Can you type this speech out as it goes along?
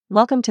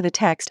Welcome to the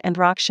Text and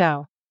Rock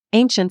Show.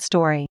 Ancient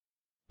story.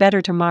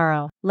 Better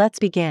tomorrow. Let's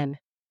begin.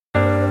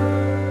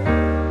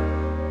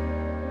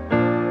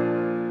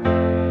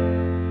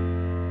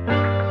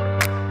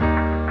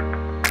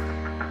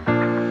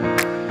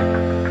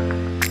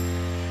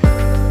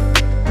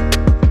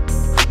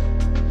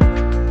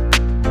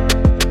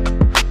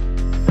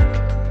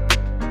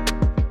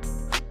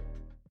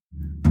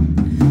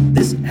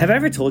 Have I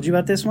ever told you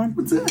about this one?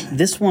 What's that?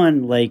 This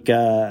one,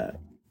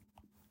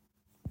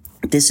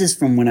 this is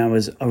from when I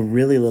was a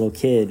really little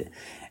kid,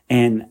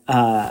 and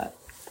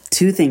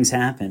two things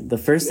happened. The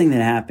first thing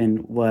that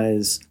happened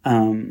was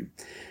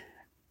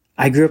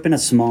I grew up in a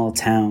small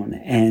town,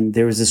 and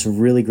there was this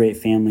really great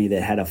family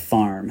that had a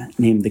farm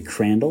named the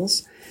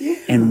Crandalls. Yeah.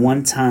 And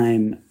one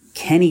time,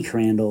 Kenny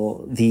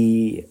Crandall,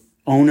 the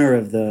owner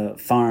of the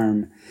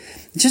farm,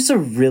 just a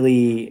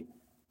really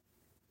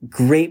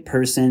great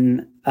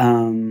person,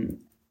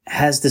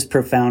 has this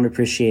profound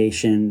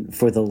appreciation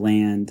for the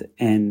land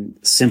and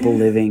simple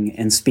living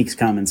and speaks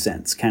common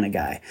sense kind of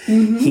guy.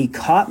 Mm-hmm. He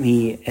caught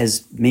me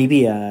as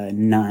maybe a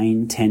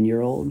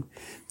 9-10-year-old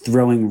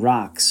throwing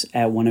rocks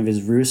at one of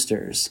his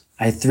roosters.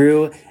 I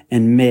threw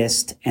and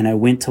missed, and I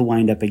went to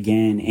wind up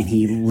again, and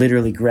he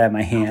literally grabbed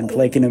my hand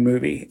like in a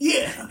movie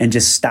and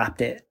just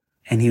stopped it.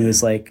 And he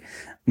was like,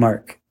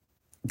 "Mark,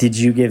 did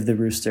you give the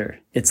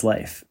rooster its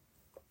life?"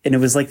 And it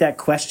was like that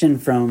question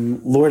from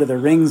Lord of the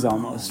Rings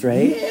almost,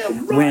 right? Yeah,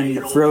 right. When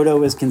Frodo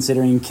was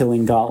considering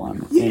killing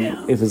Gollum.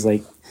 Yeah. And it was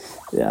like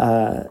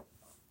Gandalf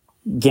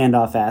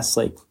asks,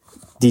 like,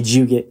 did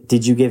you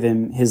give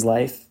him his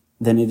life?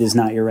 Then it is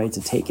not your right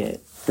to take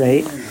it,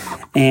 right?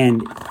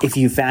 And if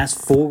you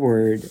fast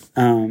forward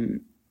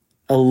a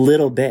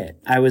little bit,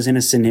 I was in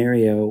a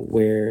scenario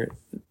where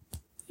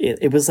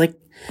it was like,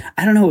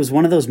 I don't know, it was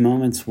one of those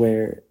moments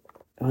where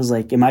it was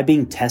like, am I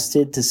being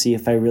tested to see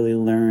if I really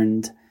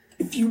learned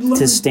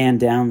to stand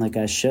down like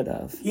I should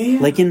have? Yeah.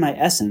 Like in my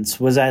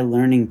essence, was I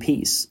learning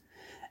peace?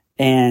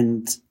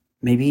 And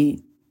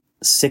maybe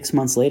 6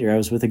 months later, I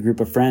was with a group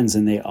of friends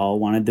and they all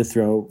wanted to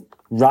throw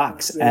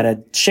rocks at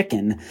a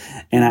chicken.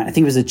 And I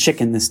think it was a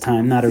chicken this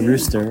time, not a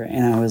rooster.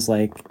 And I was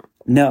like,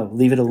 no,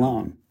 leave it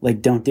alone.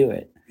 Like, don't do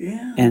it.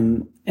 Yeah.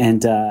 And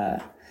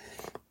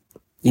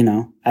you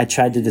know, I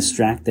tried to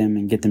distract them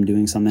and get them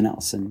doing something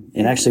else, and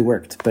it actually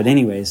worked. But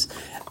anyways,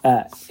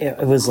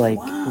 it was like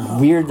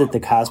weird that the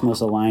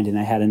cosmos aligned and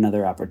I had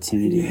another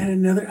opportunity. You had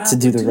another to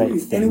do the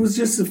right thing. And it was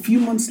just a few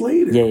months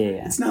later.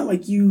 Yeah. It's not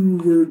like you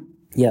were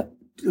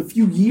a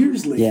few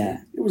years later.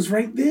 Yeah. It was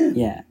right then.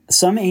 Yeah.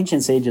 Some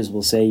ancient sages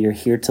will say you're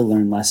here to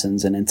learn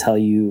lessons, and until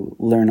you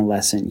learn a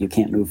lesson, you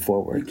can't move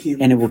forward.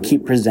 And it will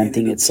keep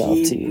presenting itself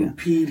to you.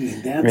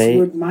 Repeating. That's right?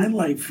 what my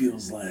life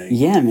feels like.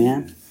 Yeah,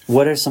 man.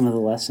 What are some of the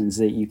lessons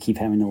that you keep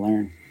having to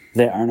learn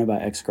that aren't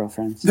about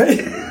ex-girlfriends?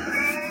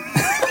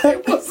 I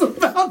was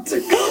about to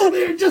go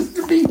there just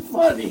to be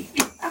funny.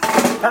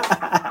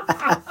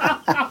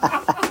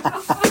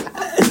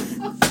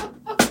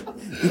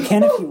 You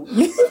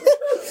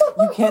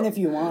can if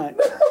you want.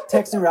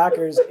 Text and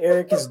Rockers,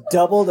 Eric is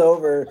doubled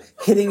over,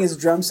 hitting his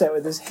drum set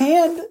with his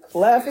hand,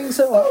 laughing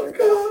so hard.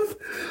 Oh, God.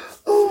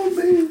 Oh,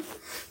 man.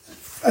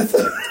 I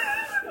thought...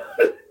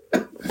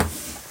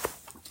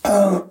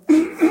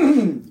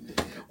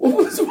 What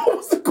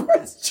was the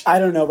question? I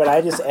don't know, but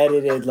I just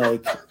edited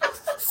like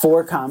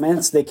 4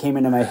 comments that came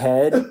into my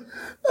head.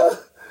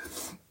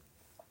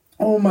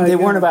 Oh my God. They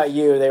weren't about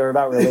you, they were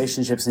about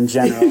relationships in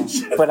general,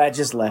 but I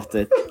just left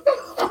it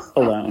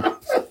alone.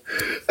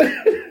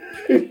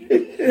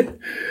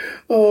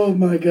 Oh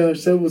my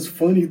gosh, that was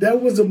funny.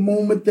 That was a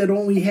moment that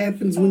only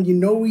happens when you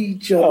know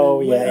each other. Oh,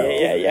 yeah, well.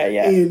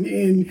 yeah.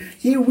 And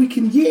yeah, we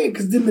can,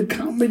 because then the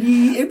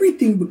comedy,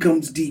 everything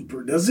becomes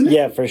deeper, doesn't it?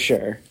 Yeah, for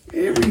sure.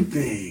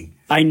 Everything.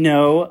 I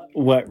know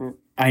what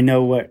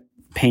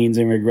pains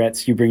and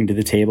regrets you bring to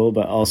the table,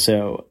 but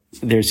also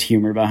there's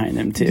humor behind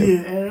them too.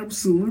 Yeah,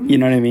 absolutely. You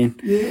know what I mean?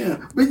 Yeah.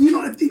 But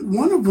I think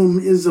one of them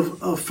is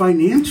a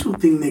financial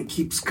thing that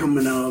keeps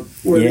coming up,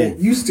 or that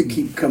used to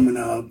keep coming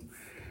up,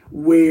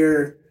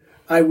 where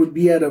I would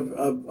be at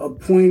a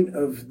point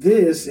of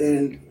this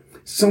and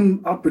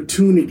some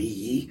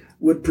opportunity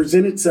would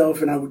present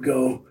itself and I would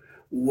go,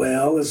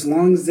 well, as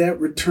long as that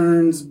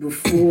returns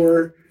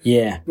before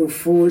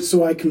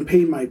so I can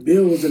pay my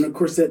bills. And of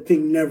course that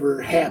thing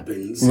never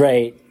happens.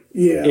 Right.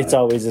 Yeah. It's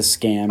always a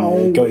scam,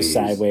 or it goes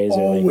sideways.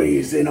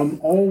 Always. And I'm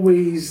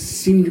always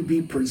seem to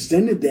be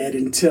presented that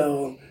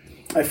until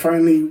I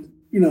finally,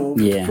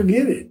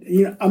 forget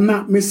it. I'm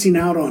not missing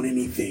out on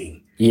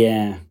anything.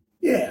 Yeah.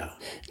 Yeah.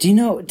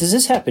 Does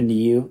this happen to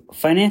you?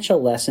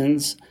 Financial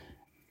lessons,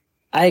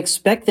 I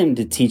expect them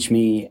to teach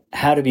me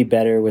how to be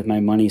better with my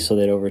money so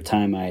that over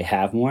time I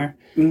have more.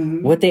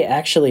 Mm-hmm. What they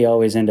actually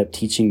always end up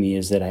teaching me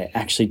is that I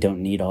actually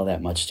don't need all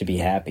that much to be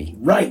happy.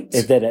 Right.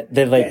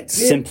 That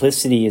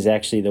simplicity is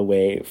actually the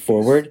way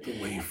forward.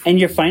 And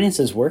your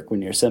finances work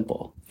when you're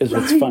simple, is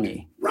what's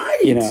funny.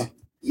 Right.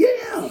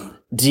 Yeah.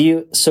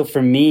 So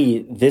for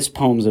me, this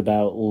poem's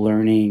about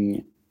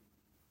learning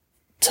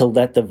to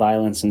let the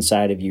violence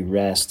inside of you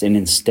rest and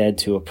instead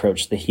to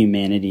approach the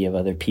humanity of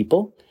other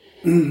people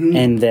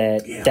and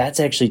that's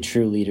actually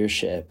true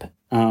leadership.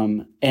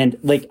 And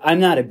like, I'm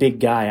not a big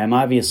guy. I'm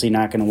obviously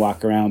not going to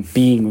walk around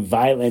being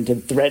violent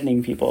and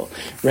threatening people,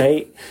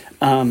 right?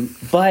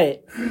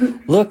 But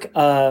look,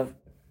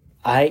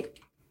 I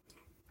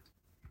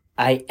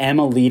am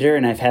a leader,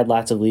 and I've had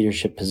lots of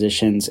leadership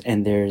positions,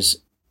 and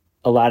there's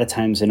a lot of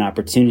times an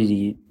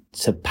opportunity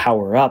to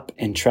power up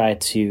and try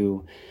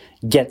to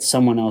get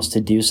someone else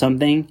to do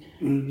something,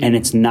 and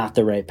it's not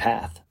the right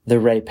path. The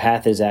right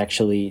path is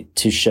actually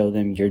to show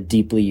them you're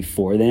deeply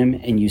for them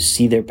and you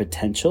see their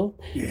potential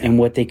and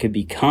what they could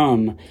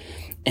become.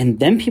 And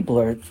then people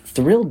are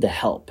thrilled to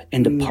help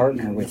and to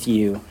partner with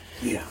you.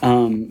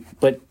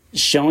 But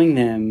showing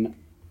them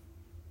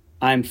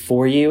I'm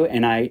for you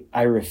and I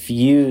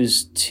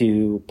refuse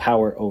to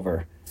power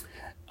over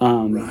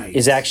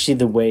is actually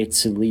the way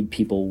to lead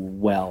people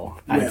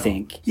well, I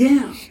think.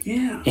 Yeah.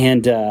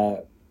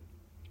 And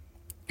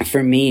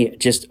for me,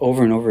 just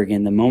over and over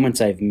again, the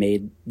moments I've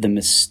made the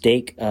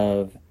mistake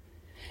of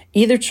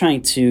either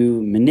trying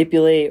to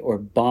manipulate or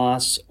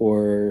boss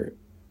or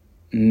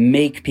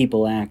make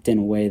people act in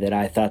a way that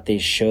I thought they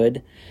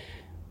should,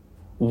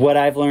 what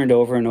I've learned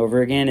over and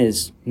over again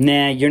is,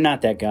 nah, you're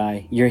not that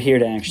guy. You're here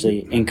to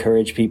actually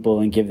encourage people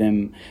and give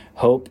them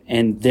hope.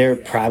 And there are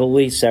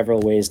probably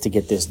several ways to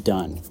get this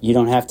done. You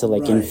don't have to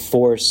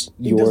enforce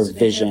your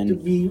vision. Have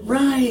to be,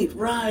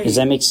 right. Does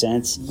that make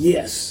sense?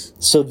 Yes.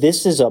 So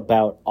this is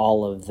about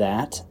all of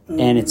that.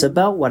 And it's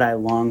about what I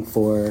long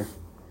for.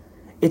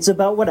 It's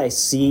about what I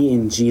see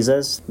in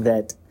Jesus,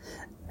 that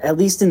at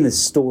least in the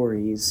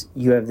stories,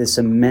 you have this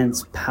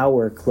immense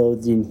power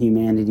clothed in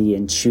humanity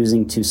and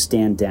choosing to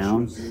stand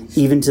down,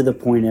 even to the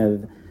point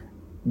of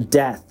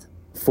death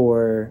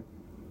for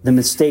the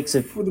mistakes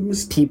of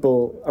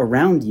people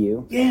around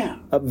you,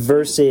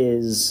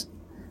 versus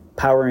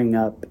powering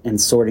up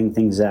and sorting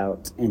things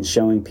out and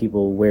showing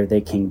people where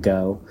they can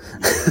go.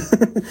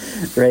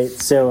 Right?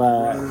 So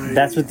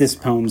that's what this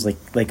poem's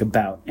like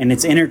about. And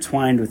it's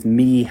intertwined with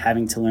me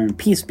having to learn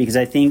peace, because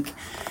I think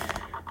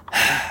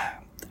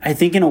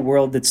in a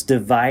world that's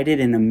divided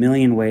in a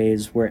million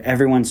ways, where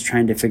everyone's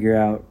trying to figure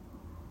out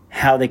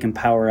how they can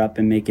power up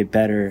and make it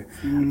better,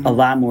 a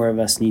lot more of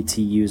us need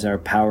to use our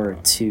power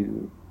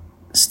to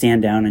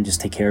stand down and just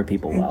take care of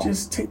people well.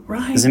 Does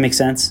it make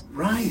sense?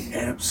 Right,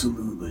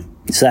 absolutely.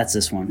 So that's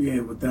this one.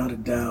 Yeah, without a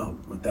doubt.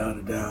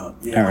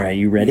 Yeah. All right,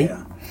 you ready?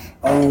 Yeah.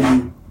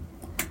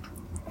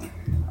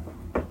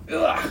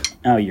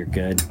 Oh, you're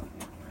good.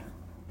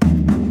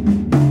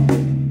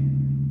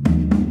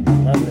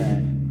 Love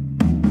that.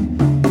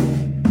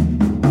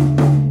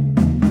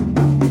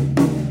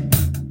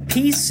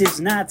 Peace is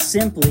not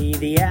simply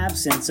the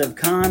absence of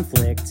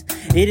conflict.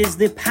 It is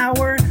the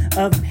power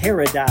of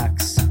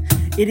paradox.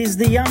 It is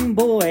the young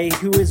boy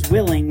who is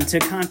willing to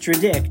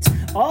contradict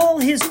all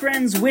his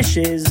friends'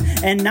 wishes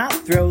and not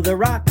throw the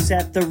rocks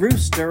at the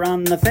rooster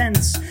on the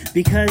fence,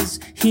 because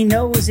he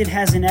knows it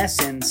has an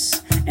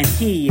essence and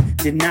he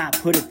did not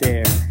put it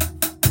there.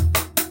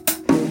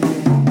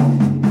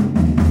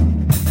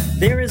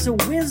 There is a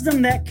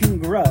wisdom that can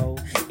grow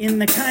in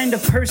the kind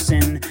of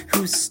person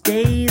who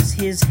stays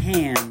his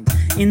hand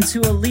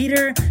into a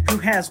leader who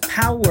has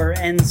power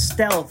and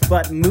stealth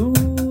but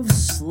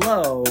moves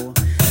slow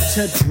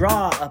to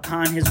draw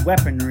upon his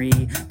weaponry,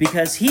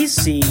 because he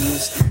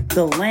sees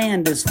the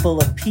land is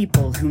full of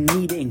people who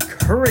need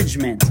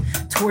encouragement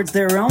towards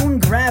their own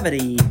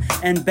gravity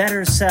and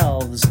better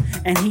selves,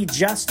 and he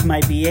just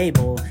might be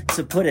able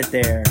to put it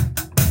there.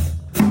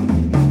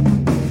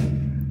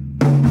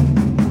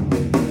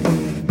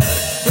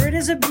 For it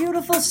is a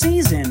beautiful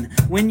season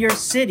when your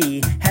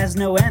city has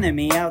no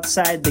enemy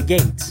outside the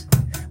gate.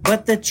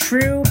 But the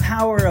true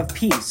power of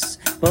peace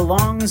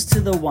belongs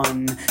to the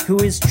one who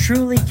is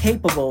truly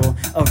capable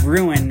of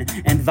ruin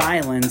and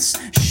violence.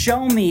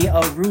 Show me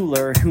a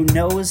ruler who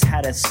knows how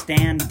to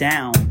stand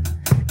down,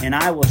 and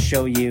I will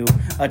show you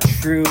a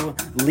true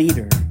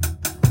leader.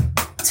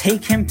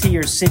 Take him to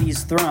your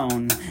city's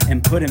throne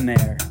and put him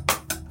there.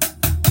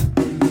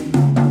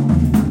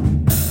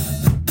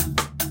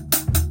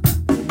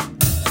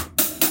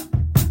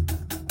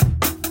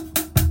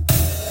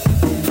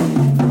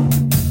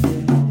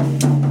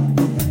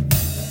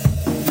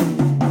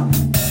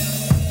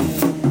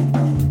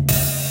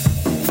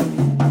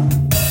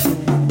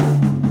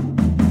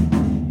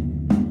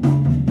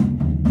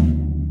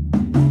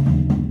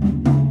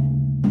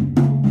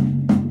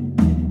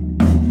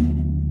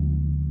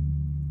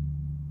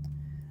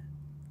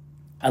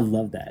 I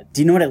love that.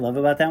 Do you know what I love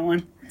about that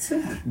one? What's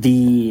that?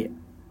 The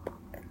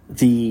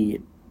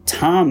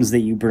toms that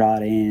you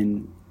brought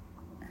in,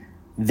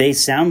 they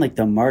sound like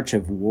the March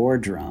of War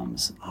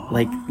drums.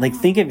 Like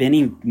think of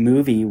any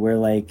movie where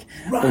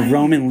the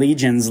Roman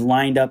legions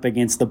lined up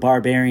against the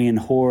barbarian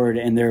horde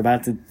and they're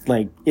about to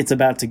it's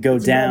about to go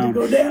down.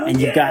 And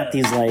you've got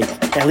these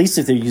at least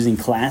if they're using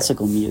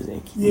classical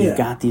music, you've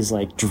got these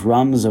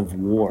drums of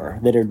war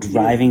that are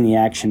driving the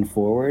action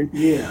forward.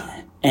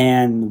 Yeah.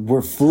 And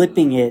we're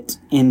flipping it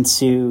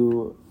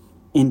into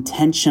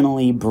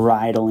intentionally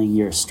bridling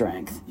your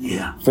strength.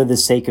 Yeah. For the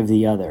sake of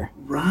the other.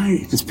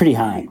 Right. It's pretty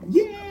high.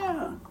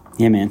 Yeah.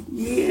 Yeah, man.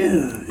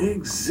 Yeah,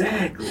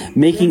 exactly.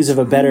 Makings of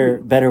a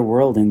better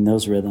world in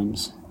those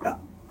rhythms.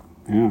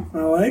 Yeah. I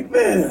like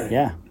that.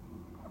 Yeah.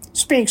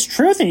 Speaks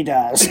truth, he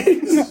does. He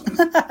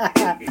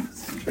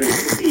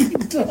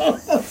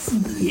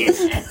does. Yeah.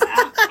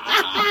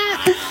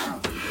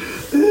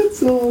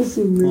 That's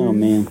awesome, man. Oh,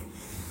 man.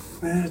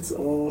 That's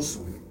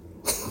awesome.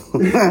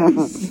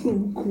 That's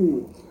so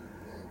cool.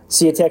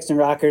 See you, Texan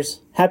Rockers.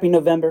 Happy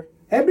November.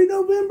 Happy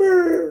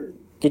November.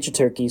 Get your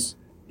turkeys.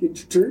 Get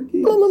your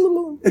turkey.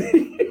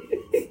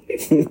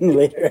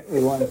 Later,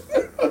 everyone.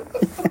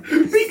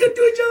 Be good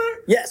to each other.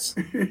 Yes.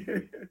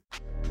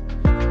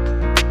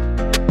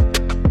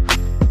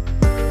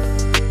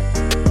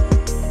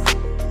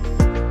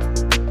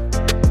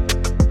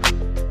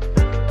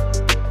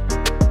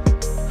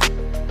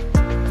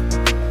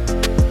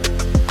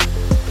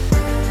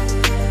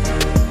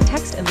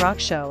 Text and Rock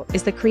Show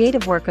is the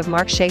creative work of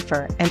Mark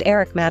Schaefer and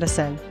Eric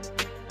Madison.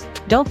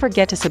 Don't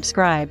forget to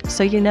subscribe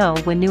so you know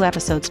when new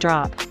episodes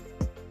drop.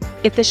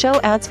 If the show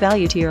adds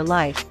value to your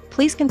life,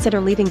 please consider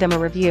leaving them a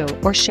review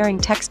or sharing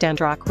Text and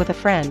Rock with a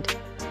friend.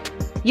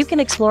 You can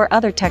explore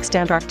other Text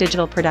and Rock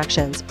digital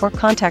productions or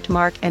contact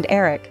Mark and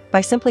Eric by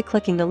simply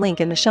clicking the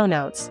link in the show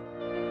notes.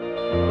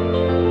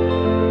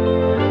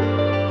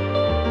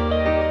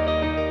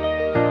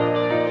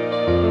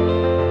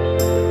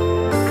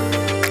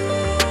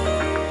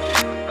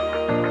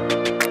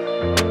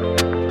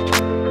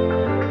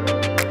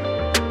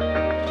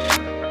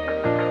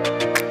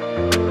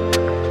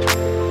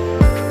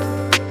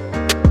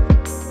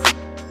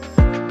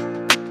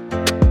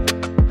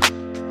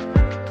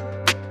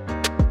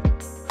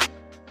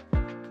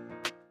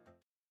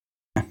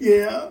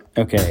 Yeah.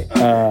 Okay.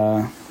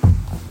 I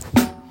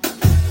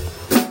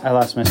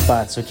lost my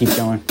spot, so keep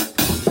going.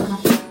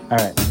 All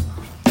right.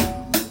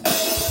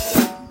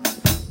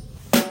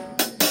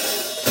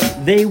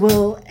 They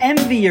will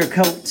envy your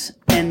coat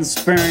and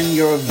spurn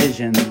your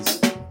visions.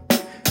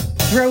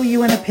 Throw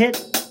you in a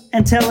pit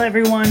and tell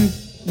everyone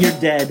you're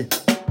dead.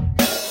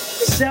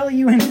 Sell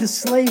you into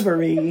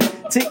slavery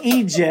to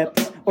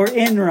Egypt or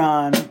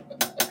Enron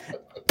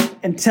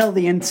and tell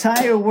the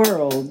entire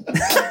world. I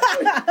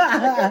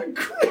got a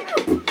cramp.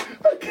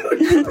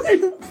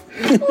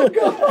 Oh,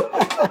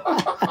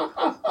 God.